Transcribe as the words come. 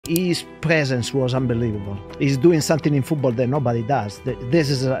His presence was unbelievable. He's doing something in football that nobody does.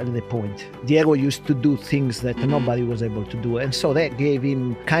 This is the point. Diego used to do things that nobody was able to do, and so that gave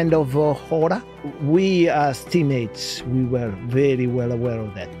him kind of aura. We as teammates, we were very well aware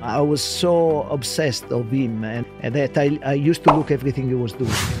of that. I was so obsessed of him, and that I used to look everything he was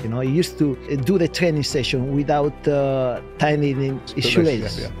doing. You know, he used to do the training session without tying in his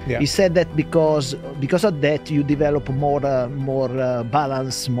shoelaces. Yeah. He said that because of that you develop more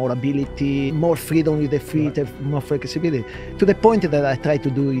balance, more ability, more freedom with the feet, more flexibility. To the point that I tried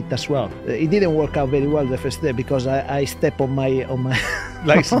to do it as well. It didn't work out very well the first day because I stepped on my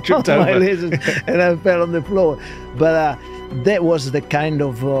Lace and tripped over. And I fell on the floor. But that was the kind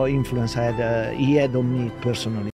of influence he had on me personally.